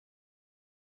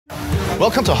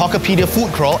Welcome to Hawkerpedia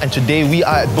Food Crawl, and today we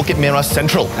are at Bukit Merah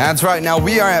Central. That's right, now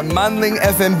we are at Manlin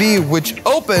F&B, which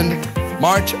opened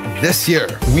March this year.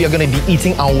 We are going to be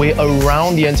eating our way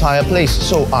around the entire place.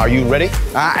 So, are you ready?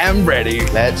 I am ready.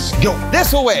 Let's go.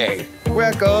 This way.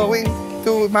 We're going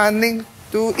to Manlin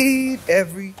to eat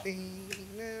everything.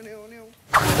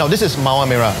 Now, this is Mawar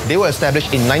Merah. They were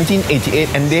established in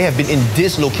 1988 and they have been in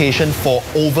this location for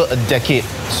over a decade.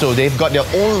 So they've got their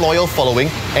own loyal following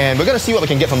and we're going to see what we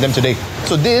can get from them today.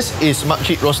 So this is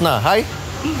Makcik Rosna. Hi.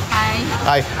 Hi.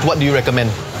 Hi. What do you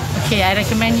recommend? Okay, I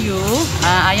recommend you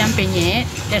ayam penyet.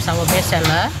 That's our best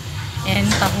seller. And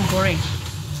tahu goreng.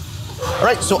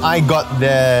 Alright, so I got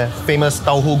their famous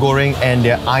tauhu goreng and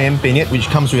their ayam penyet, which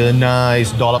comes with a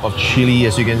nice dollop of chili,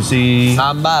 as you can see.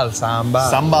 Sambal.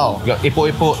 Sambal. We got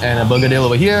epok-epok and a bergedel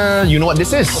over here. You know what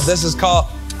this is? This is called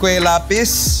kueh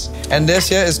lapis. And this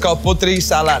here is called putri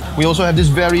salad. We also have this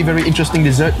very, very interesting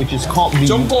dessert, which is called the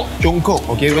Jongkok,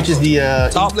 okay, which is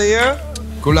the top layer,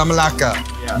 gula melaka.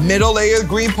 Yeah. Middle layer,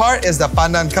 green part, is the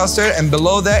pandan custard, and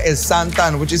below that is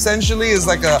santan, which essentially is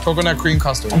like a coconut cream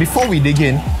custard. Before we dig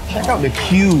in, check out the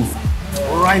queue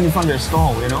right in front of their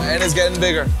stall, you know? And it's getting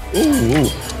bigger.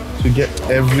 Ooh, to get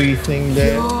everything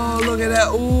there. Oh, look at that,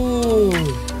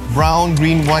 ooh. Brown,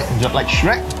 green, white, just like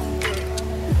Shrek.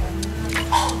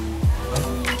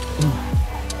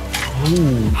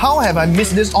 Ooh. How have I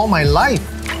missed this all my life?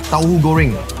 Tauhu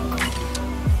goreng.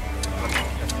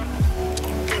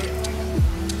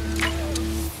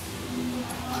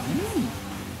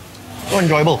 So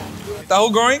enjoyable.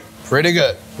 Tahu goreng? Pretty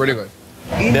good.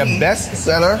 Their best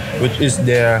seller, which is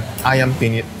their ayam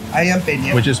penyet. Ayam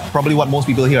penyet. Which is probably what most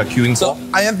people here are queuing for.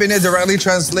 Ayam penyet directly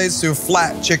translates to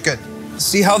flat chicken.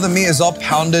 See how the meat is all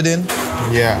pounded in?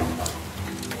 Yeah.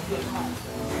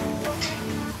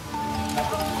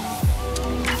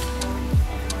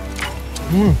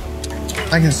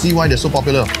 I can see why they're so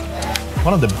popular.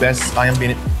 One of the best ayam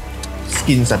penyet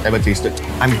skins I've ever tasted.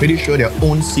 I'm pretty sure their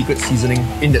own secret seasoning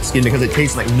in that skin because it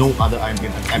tastes like no other ayam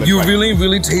penyet I've ever tried.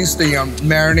 Really taste the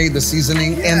marinade, the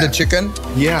seasoning, and the chicken.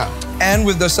 Yeah. And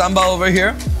with the sambal over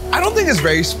here, I don't think it's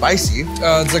very spicy.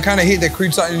 It's the kind of heat that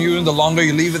creeps out in you, and the longer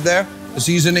you leave it there, the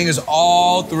seasoning is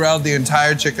all throughout the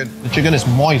entire chicken. The chicken is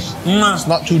moist. It's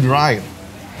not too dry.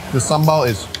 The sambal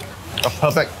is a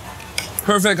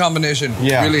perfect combination.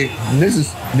 Yeah. Really.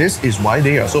 This is why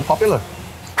they are so popular.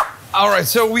 All right,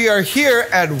 so we are here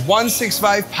at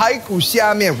 165 Pai Ku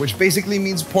Xia Mian, which basically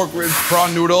means pork ribs,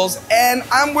 prawn noodles, and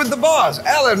I'm with the boss,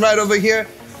 Alan, right over here.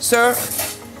 Sir,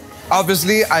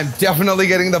 obviously, I'm definitely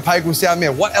getting the Pai Ku Xia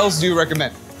Mian. What else do you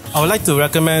recommend? I would like to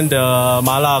recommend the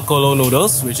mala kolo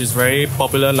noodles, which is very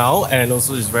popular now and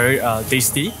also is very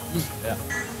tasty. Yeah.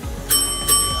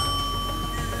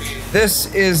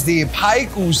 This is the Pai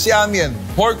Ku Xia Mian,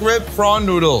 pork rib prawn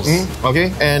noodles.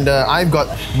 Okay, and I've got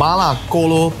mala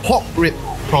kolo pork rib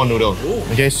prawn noodle.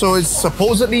 Okay, so it's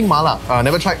supposedly mala.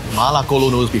 Never tried mala kolo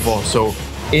noodles before, so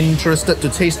interested to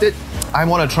taste it. I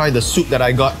want to try the soup that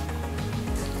I got.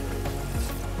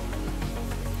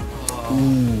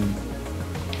 Ooh.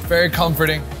 Very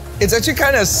comforting. It's actually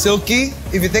kind of silky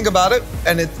if you think about it,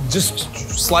 and it just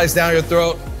slides down your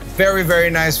throat. Very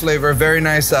nice flavor, very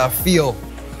nice feel.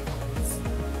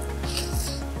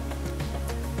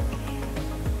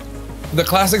 The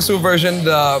classic soup version,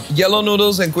 the yellow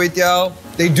noodles and kway teow,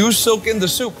 they do soak in the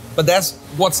soup, but that's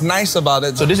what's nice about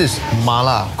it. So this is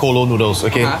mala kolo noodles,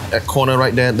 okay? That corner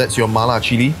right there, that's your mala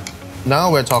chili.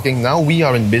 Now we're talking, now we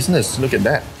are in business. Look at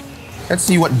that. Let's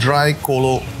see what dry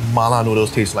kolo mala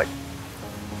noodles taste like.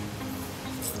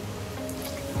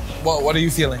 What are you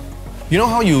feeling? You know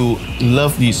how you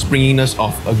love the springiness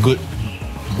of a good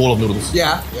bowl of noodles?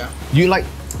 Yeah. You like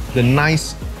the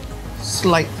nice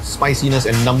slight spiciness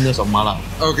and numbness of mala.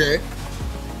 Okay.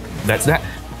 That's that.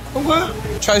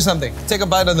 Okay. Try something. Take a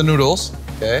bite of the noodles.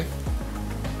 Okay.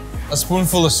 A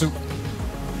spoonful of soup.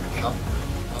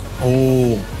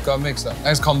 Oh. Got mixed up.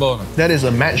 Nice combo. That is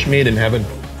a match made in heaven.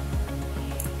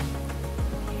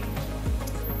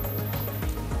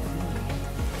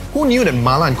 Who knew that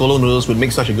mala and kolo noodles would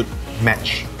make such a good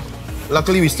match?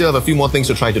 Luckily, we still have a few more things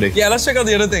to try today. Yeah, let's check out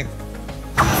the other thing.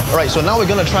 Alright, so now we're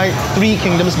gonna try Three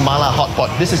Kingdoms Mala Hot Pot.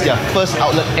 This is their first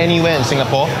outlet anywhere in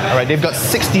Singapore. Alright, they've got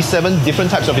 67 different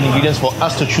types of ingredients for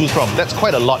us to choose from. That's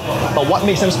quite a lot. But what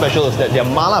makes them special is that their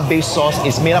mala-based sauce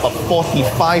is made up of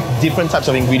 45 different types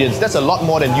of ingredients. That's a lot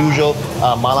more than usual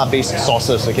mala-based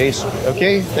sauces, okay?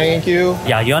 Okay, thank you.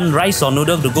 Yeah, you want rice or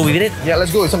noodle to go with it? Yeah,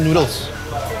 let's go with some noodles.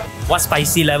 What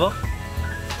spicy level?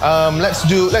 Let's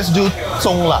do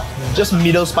zong la. Just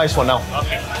middle spice for now.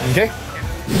 Okay?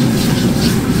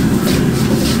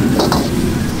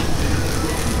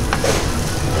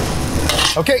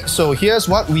 Okay, so here's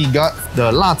what we got.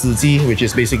 The 辣子鸡, which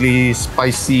is basically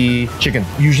spicy chicken.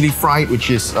 Usually fried,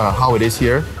 which is how it is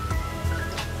here.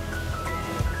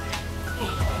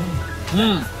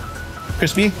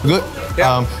 Crispy, good.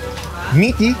 Yeah.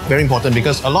 Meaty, very important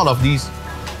because a lot of these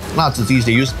辣子鸡,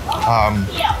 they use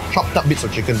chopped up bits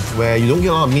of chicken where you don't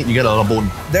get a lot of meat, you get a lot of bone.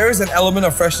 There is an element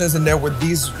of freshness in there with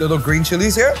these little green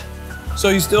chilies here. So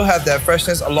you still have that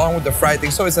freshness along with the fried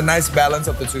thing. So it's a nice balance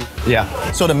of the two. Yeah.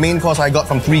 So the main course I got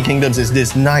from Three Kingdoms is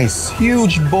this nice,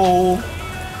 huge bowl.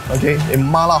 Okay, a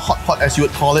mala hot pot as you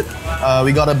would call it.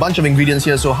 We got a bunch of ingredients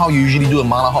here. So how you usually do a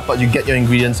mala hot pot, you get your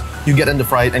ingredients, you get them to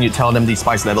fry it, and you tell them the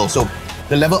spice level. So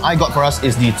the level I got for us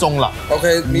is the zongla.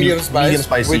 Okay, medium spice. Medium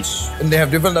spicy. And they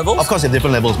have different levels? Of course, they have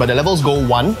different levels, but the levels go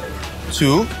 1,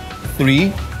 2, 3,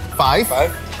 5,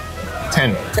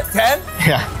 10. 10?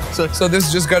 Yeah. So this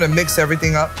is just gonna mix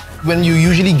everything up? When you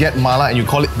usually get mala and you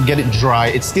get it dry,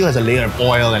 it still has a layer of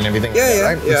oil and everything.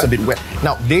 Right? It's a bit wet.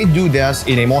 Now, they do theirs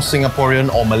in a more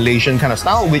Singaporean or Malaysian kind of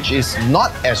style, which is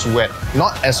not as wet,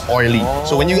 not as oily.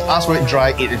 So when you ask for it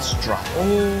dry, it is dry.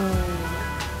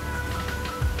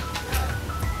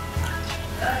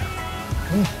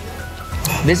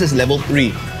 This is level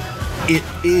 3. It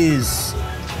is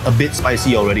a bit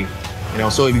spicy already. You know,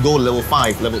 so if you go level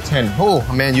 5, level 10, oh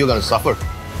man, you're gonna suffer.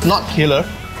 Not killer,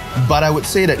 but I would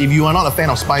say that if you are not a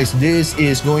fan of spice, this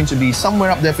is going to be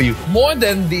somewhere up there for you. More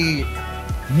than the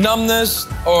numbness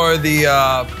or the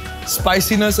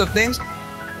spiciness of things,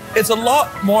 it's a lot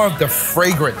more of the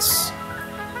fragrance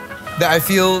that I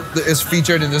feel is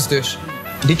featured in this dish.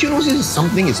 Did you notice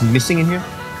something is missing in here?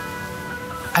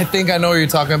 I think I know what you're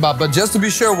talking about, but just to be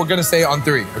sure, we're gonna say on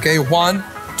 3. Okay, 1,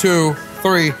 2,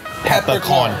 3.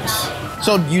 Peppercorns.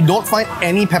 So you don't find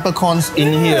any peppercorns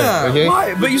in here, okay?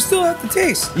 Why? But you still have the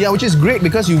taste. Yeah, which is great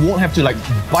because you won't have to like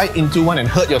bite into one and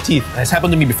hurt your teeth. That's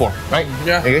happened to me before, right?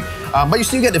 Yeah. Okay. But you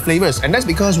still get the flavors, and that's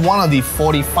because one of the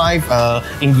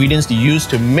 45 ingredients they use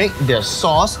to make their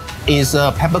sauce is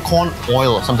peppercorn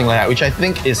oil or something like that, which I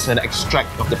think is an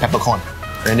extract of the peppercorn.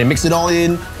 And they mix it all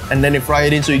in, and then they fry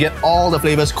it in, so you get all the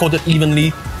flavors coated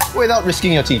evenly without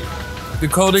risking your teeth. The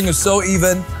coating is so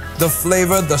even. The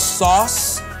flavor, the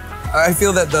sauce. I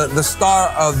feel that the star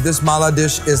of this mala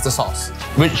dish is the sauce.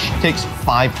 Which takes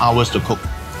 5 hours to cook.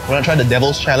 We're gonna try the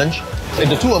Devil's Challenge. If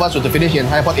the two of us were to finish the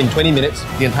entire pot in 20 minutes,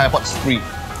 the entire pot's free.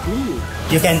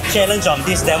 You can challenge on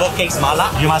this devil cakes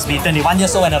mala. You must be 21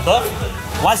 years old and above.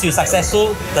 Once you're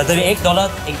successful, the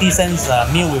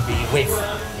 $38.80 meal will be waived.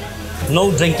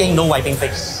 No drinking, no wiping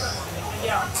face.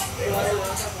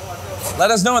 Let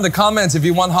us know in the comments if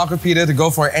you want Hawker Peter to go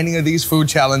for any of these food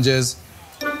challenges.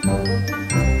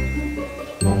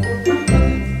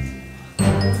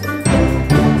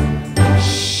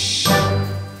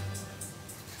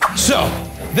 So,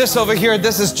 this over here,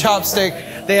 this is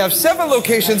Chopstick. They have 7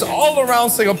 locations all around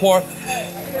Singapore.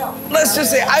 Let's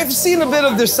just say, I've seen a bit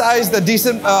of the size, the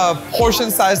decent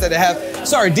portion size that they have.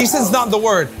 Sorry, decent's not the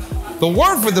word. The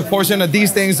word for the portion of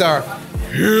these things are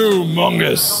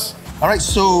humongous. All right,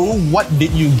 so what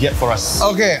did you get for us?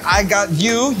 Okay, I got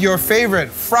you your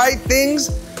favorite fried things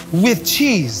with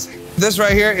cheese. This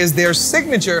right here is their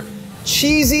signature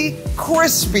cheesy,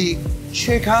 crispy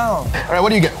chicken. All right, what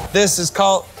do you get? This is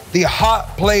called the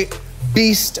Hot Plate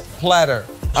Beast Platter.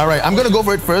 All right, I'm gonna go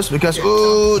for it first because,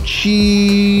 oh,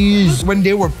 cheese. When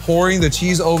they were pouring the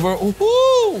cheese over,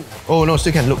 ooh. Oh no,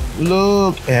 still can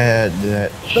look at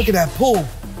that. Look at that pull.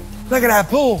 Look at that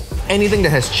pull. Anything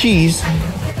that has cheese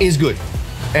is good.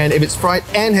 And if it's fried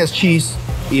and has cheese,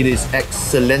 it is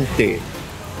excelente.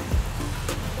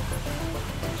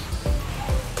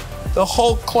 The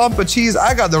whole clump of cheese.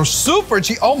 I got the super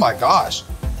cheese. Oh my gosh.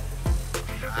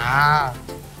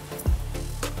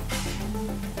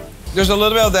 There's a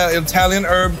little bit of that Italian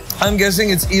herb. I'm guessing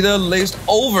it's either laced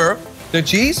over the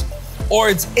cheese or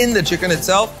it's in the chicken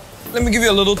itself. Let me give you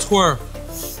a little tour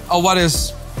of what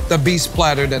is the beast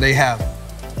platter that they have.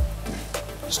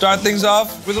 Start things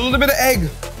off with a little bit of egg.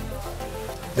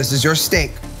 This is your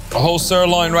steak. A whole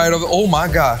sirloin right over, oh my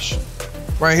gosh.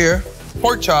 Right here,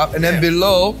 pork chop, and then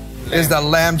below is the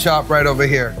lamb chop right over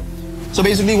here. So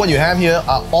basically what you have here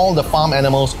are all the farm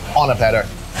animals on a platter.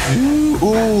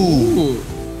 Ooh.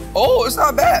 Oh, it's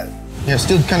not bad. Yeah,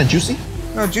 still kind of juicy.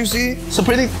 Not juicy. It's a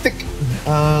pretty thick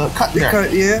cut there.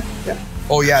 Cut, yeah.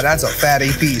 Oh yeah, that's a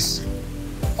fatty piece.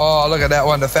 Oh, look at that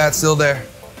one, the fat's still there.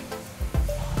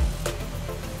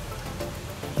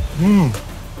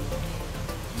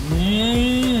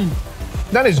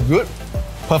 That is good.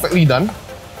 Perfectly done.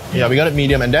 Yeah, we got it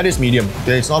medium, and that is medium.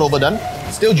 Okay, it's not overdone.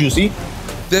 Still juicy.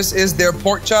 This is their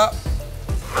pork chop.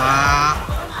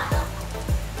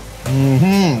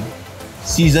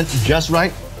 Seasoned just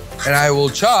right. And I will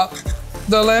chop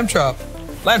the lamb chop.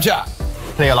 Lamb chop.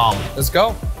 Play along. Let's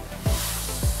go.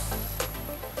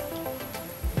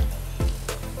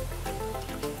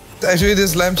 Actually,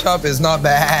 this lamb chop is not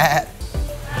bad.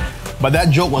 But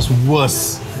that joke was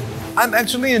worse. I'm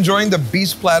actually enjoying the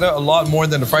beef platter a lot more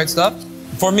than the fried stuff.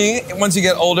 For me, once you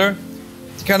get older,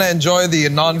 you kind of enjoy the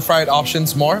non-fried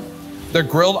options more. The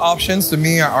grilled options, to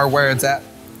me, are where it's at.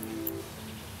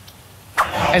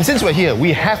 And since we're here,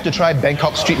 we have to try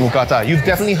Bangkok Street Mookata. You've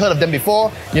definitely heard of them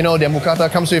before. You know, their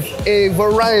Mookata comes with a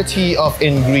variety of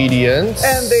ingredients.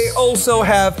 And they also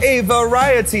have a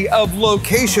variety of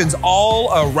locations all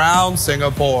around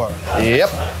Singapore. Yep.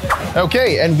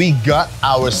 Okay, and we got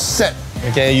our set.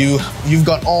 Okay, you've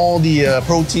got all the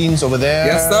proteins over there.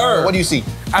 Yes, sir. What do you see?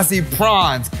 I see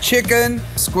prawns, chicken,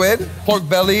 squid, pork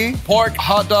belly, pork,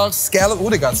 hot dogs, scallop. Oh,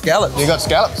 they got scallops. You got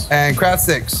scallops. And crab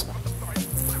sticks.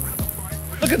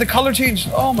 Look at the color change.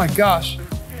 Oh my gosh.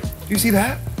 Do you see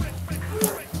that?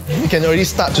 You can already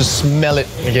start to smell it.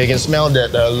 Okay, you can smell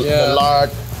that the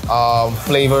lard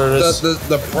flavors.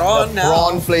 The prawn now.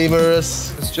 Prawn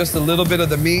flavors. It's just a little bit of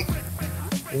the meat.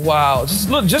 Wow.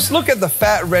 Just look at the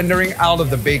fat rendering out of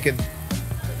the bacon.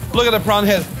 Look at the prawn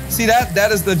head. See that?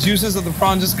 That is the juices of the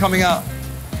prawn just coming out.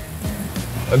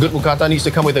 A good mookata needs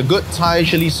to come with a good Thai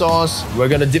chili sauce. We're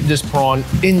gonna dip this prawn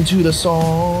into the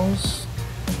sauce.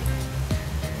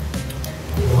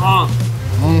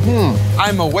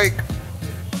 I'm awake.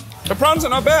 The prawns are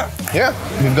not bad. Yeah,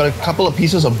 we've got a couple of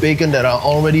pieces of bacon that are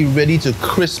already ready to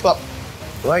crisp up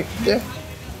right there.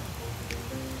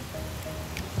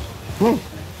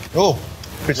 Oh,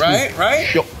 crispy. Right?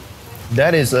 Sure.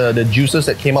 That is the juices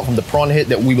that came out from the prawn head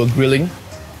that we were grilling.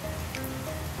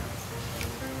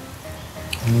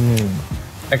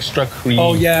 Extra cream.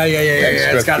 Oh, yeah.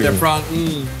 Extra It's got the cream. prawn.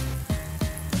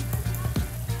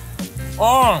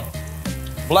 Oh,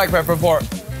 black pepper pork.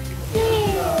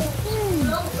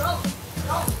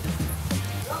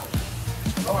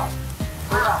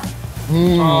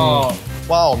 Oh.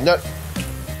 Wow, that.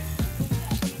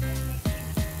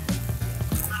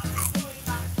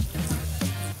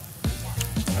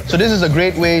 So this is a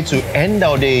great way to end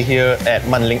our day here at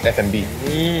Manlin F&B.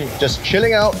 Just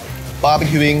chilling out,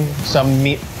 barbecuing some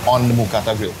meat on the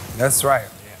Mookata grill. That's right.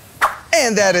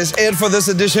 And that is it for this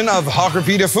edition of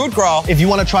Hawkerpedia Food Crawl. If you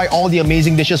want to try all the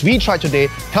amazing dishes we tried today,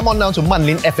 come on down to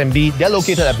Manlin F&B. They're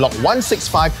located at Block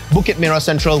 165, Bukit Merah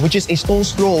Central, which is a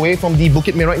stone's throw away from the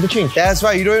Bukit Merah interchange. That's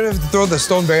right. You don't even have to throw the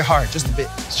stone very hard, just a bit.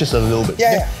 It's just a little bit.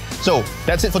 Yeah. So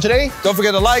that's it for today. Don't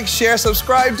forget to like, share,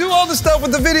 subscribe, do all the stuff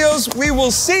with the videos. We will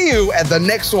see you at the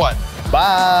next one.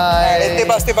 Bye.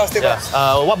 Stay bus.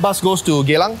 What bus goes to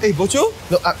Geylang? Hey, Bocho?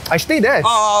 No, I stay there.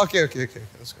 Oh, okay.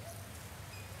 Let's go.